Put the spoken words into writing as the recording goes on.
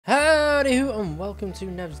Howdy ho and welcome to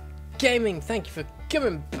Nev's Gaming. Thank you for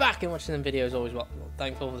coming back and watching the videos. Always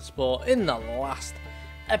thankful for the support. In the last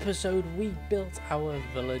episode we built our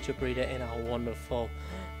villager breeder in our wonderful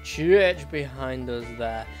church behind us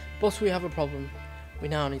there. But we have a problem. We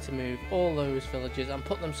now need to move all those villagers and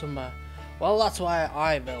put them somewhere. Well, that's why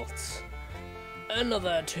I built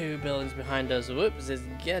another 2 buildings behind us. Whoops, it's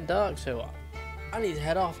getting dark, so I need to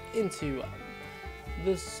head off into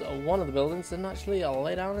this one of the buildings and actually I'll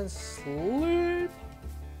lay down and sleep.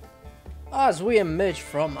 As we emerge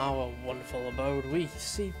from our wonderful abode, we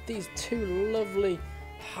see these 2 lovely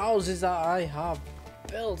houses that I have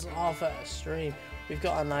built off at a stream. We've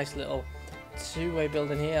got a nice little 2-way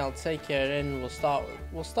building here. I'll take you in. We'll start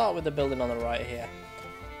with the building on the right here.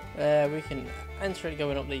 We can enter it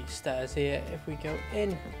going up these stairs here. If we go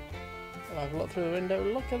in, I've looked through the window.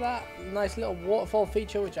 Look at that nice little waterfall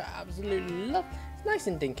feature, which I absolutely love. It's nice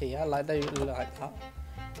and dinky. I like that.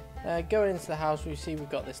 Going into the house, we've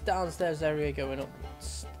got this downstairs area going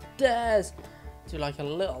upstairs to like a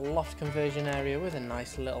little loft conversion area with a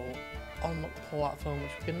nice little on platform,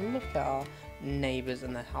 which we can look at our neighbours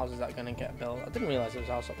and the houses that are going to get built. I didn't realise there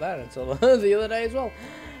was a house up there until the other day as well.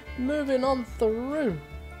 Moving on through.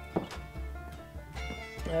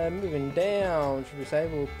 Moving down, should we say,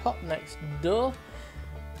 we'll pop next door.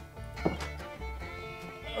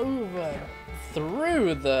 Over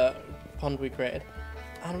through the pond we created.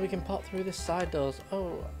 And we can pop through the side doors.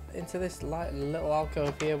 Oh, into this little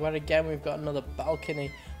alcove here, where again we've got another balcony,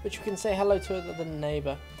 which we can say hello to the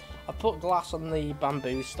neighbour. I put glass on the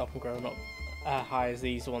bamboo to stop them growing up high as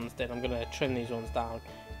these ones did. I'm going to trim these ones down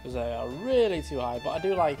because they are really too high. But I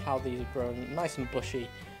do like how these are grown nice and bushy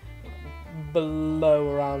below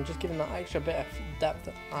around, just giving that extra bit of depth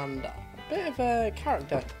and a bit of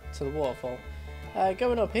character to the waterfall.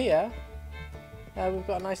 Going up here, we've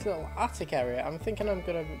got a nice little attic area. I'm thinking I'm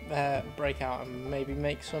going to break out and maybe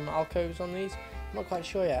make some alcoves on these. I'm not quite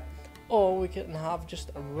sure yet. Or we can have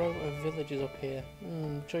just a row of villagers up here.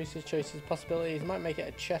 Choices, possibilities. Might make it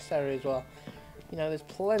a chest area as well. You know, there's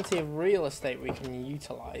plenty of real estate we can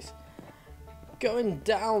utilise. Going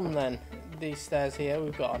down then, these stairs here,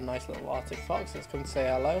 we've got a nice little Arctic fox that's come to say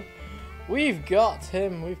hello. We've got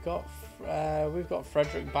him. We've got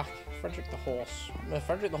Frederick back. Frederick the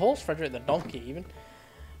donkey even.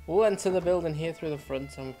 We'll enter the building here through the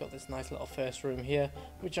front, and we've got this nice little first room here,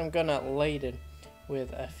 which I'm gonna laden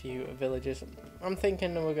with a few villagers. I'm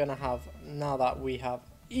thinking we're gonna have, now that we have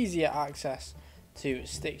easier access to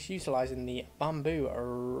sticks, utilizing the bamboo.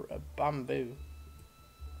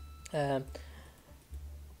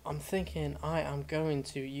 I'm thinking I am going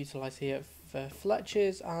to utilize here for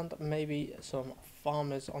Fletchers and maybe some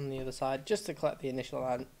farmers on the other side, just to collect the initial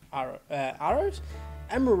arrows.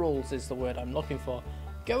 Emeralds is the word I'm looking for.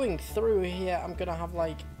 Going through here, I'm gonna have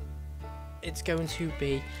it's going to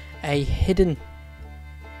be a hidden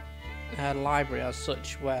library as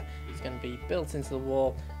such, where it's going to be built into the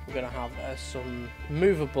wall. We're going to have some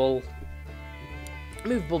movable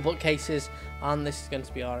bookcases, and this is going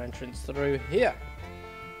to be our entrance through here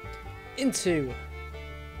into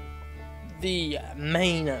the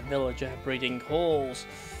main villager breeding halls.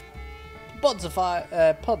 Pods of 5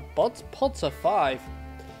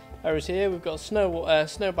 areas here. We've got snow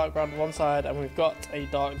background on one side, and we've got a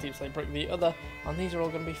dark deep slate brick the other, and these are all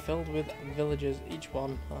going to be filled with villagers, each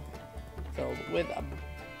one filled with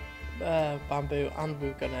bamboo, and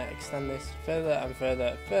we're going to extend this further and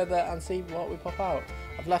further and see what we pop out.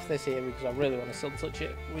 I've left this here because I really want to still touch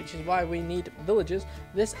it, which is why we need villagers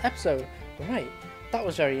this episode. Right, that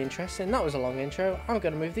was very interesting. That was a long intro. I'm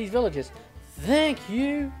going to move these villagers. Thank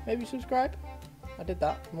you. Maybe subscribe. I did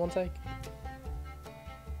that in one take.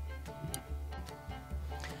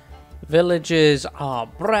 Villages are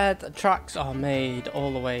bred. Tracks are made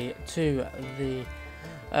all the way to the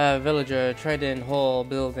villager trading hall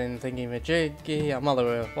building thingy-majiggy. And while they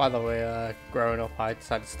were growing up, I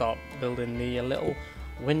decided to start building the little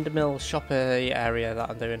windmill shopper area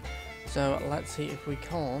that I'm doing. So let's see if we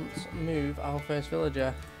can't move our first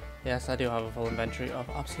villager. Yes, I do have a full inventory of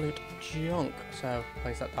absolute junk. So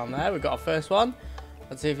place that down there. We've got our first one.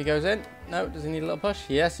 Let's see if he goes in. No, does he need a little push?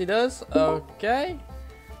 Yes, he does. Okay.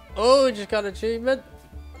 Oh, we just got an achievement.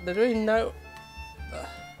 Did we? No.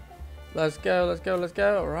 Let's go.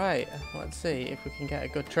 Right, let's see if we can get a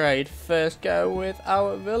good trade. First go with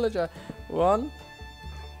our villager. 1.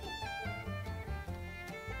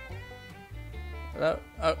 No.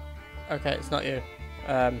 Oh, okay, it's not you.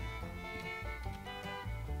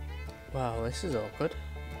 Wow, this is awkward.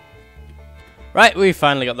 Right, we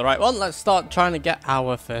finally got the right one. Let's start trying to get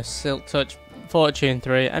our first silk touch Fortune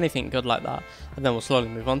 3, anything good like that. And then we'll slowly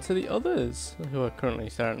move on to the others, who are currently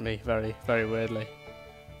staring at me very, very weirdly.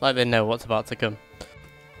 Like they know what's about to come.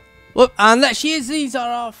 Whoop, and there she is. These are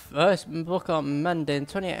our first book on mending.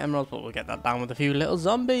 28 emeralds, but we'll get that down with a few little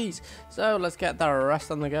zombies. So let's get that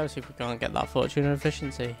rest on the go, see if we can't get that fortune and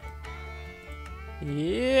efficiency.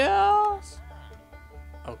 Yes!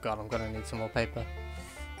 Oh god, I'm gonna need some more paper.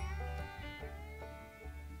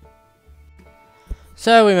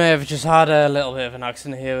 So we may have just had a little bit of an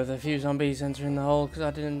accident here with a few zombies entering the hole because I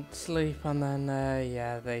didn't sleep, and then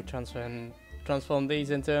yeah, they transformed these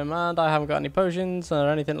into them, and I haven't got any potions or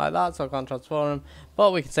anything like that, so I can't transform them,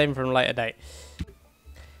 but we can save them for a later date.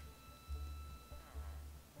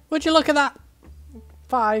 Would you look at that?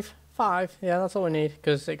 Five, yeah, that's all we need,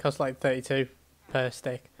 because it costs like 32 per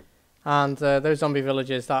stick. And those zombie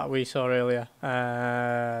villages that we saw earlier,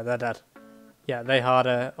 they're dead. Yeah, they had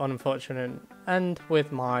an unfortunate end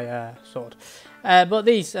with my sword. But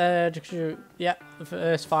these, yeah, the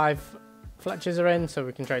first 5 Fletchers are in, so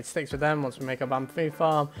we can trade sticks with them once we make our bamboo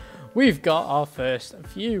farm. We've got our first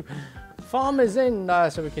few farmers in,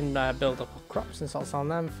 so we can build up our crops and start selling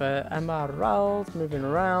them for emeralds. Moving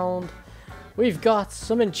around, we've got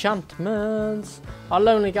some enchantments. Our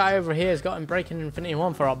lonely guy over here has got Breaking Infinity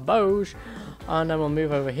 1 for our bows. And then we'll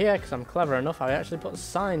move over here, because I'm clever enough, I actually put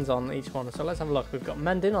signs on each one. So let's have a look. We've got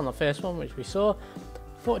Mending on the first one, which we saw.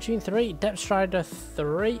 Fortune 3, Depth Strider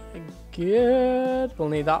 3, good. We'll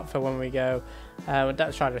need that for when we go,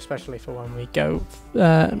 Depth Strider especially for when we go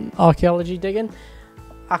archaeology digging.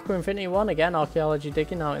 Aqua Infinity 1, again, archaeology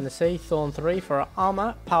digging out in the sea. Thorn 3 for our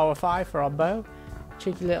armour, Power 5 for our bow.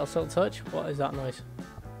 Cheeky little Silk Touch, what is that noise?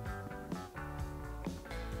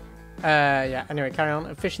 Yeah, anyway, carry on.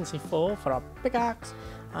 Efficiency 4 for our pickaxe,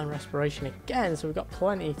 and respiration again, so we've got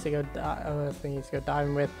plenty to go thingies to go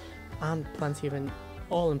diving with, and plenty of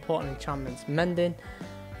all important enchantments. Mending,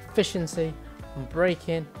 efficiency,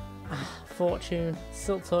 breaking, fortune,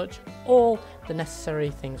 silk touch, all the necessary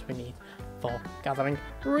things we need for gathering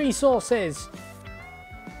resources.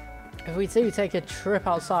 If we do take a trip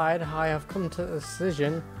outside, I have come to the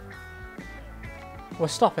decision we're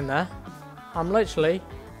stopping there. I'm literally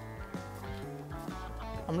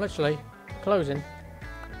closing.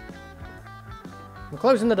 I'm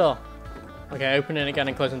closing the door. Okay, opening it again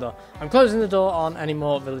and closing the door. I'm closing the door on any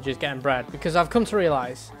more villagers getting bred, because I've come to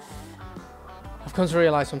realise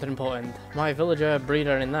something important. My villager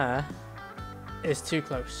breeder in there is too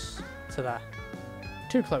close to there.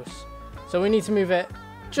 Too close. So we need to move it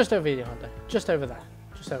just over here, just over there.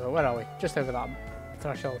 Just over, where are we? Just over that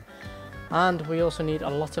threshold. And we also need a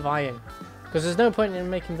lot of iron. Because there's no point in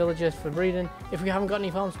making villagers for breeding if we haven't got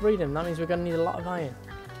any farms to breed them. That means we're going to need a lot of iron.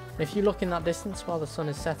 And if you look in that distance while the sun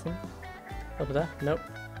is setting, over there, nope,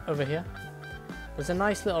 over here, there's a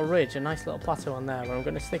nice little ridge, a nice little plateau on there where I'm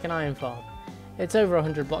going to stick an iron farm. It's over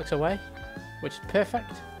 100 blocks away, which is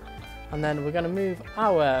perfect. And then we're going to move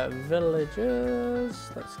our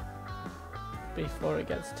villagers, before it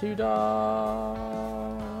gets too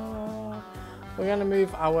dark, we're going to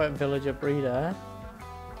move our villager breeder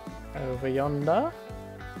over yonder.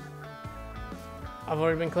 I've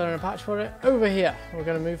already been clearing a patch for it. Over here, we're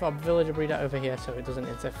going to move our villager breeder over here so it doesn't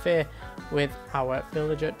interfere with our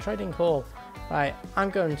villager trading hall. Right, I'm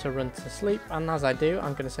going to run to sleep, and as I do,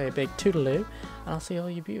 I'm going to say a big toodaloo, and I'll see all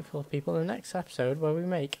you beautiful people in the next episode where we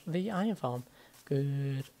make the iron farm.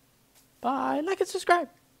 Goodbye, like and subscribe.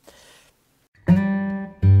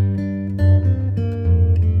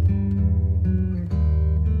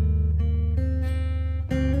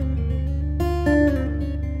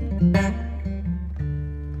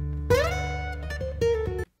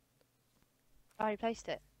 I replaced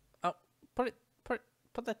it. Oh, put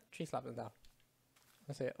the tree slabs down.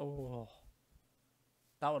 Let's see. Oh,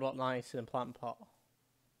 that would look nice in a plant pot.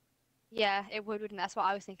 Yeah, it would, wouldn't it? That's what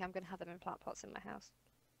I was thinking. I'm going to have them in plant pots in my house.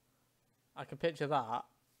 I can picture that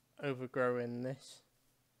overgrowing this.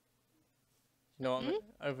 You know what I mean?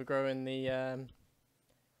 Overgrowing the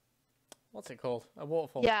what's it called? A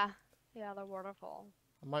waterfall. Yeah, the waterfall.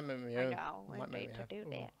 I might make my own. I know, I need to do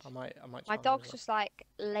that. I might. My dog's just like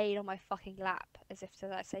laid on my fucking lap as if to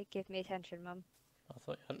like say, "Give me attention, mum." I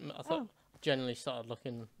thought generally started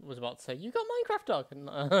looking. Was about to say, "You got Minecraft dog." And,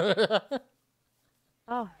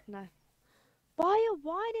 oh no! Why are you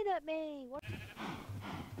whining at me? What?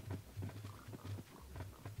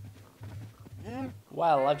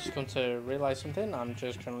 Well, I've just come to realise something. I'm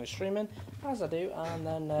just currently streaming, as I do, and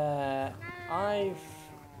then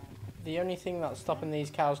the only thing that's stopping these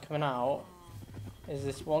cows coming out is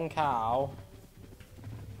this one cow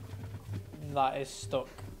that is stuck.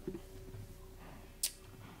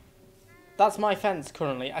 That's my fence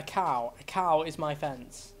currently. A cow. A cow is my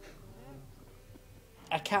fence.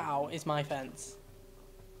 A cow is my fence.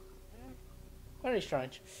 Very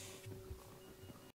strange.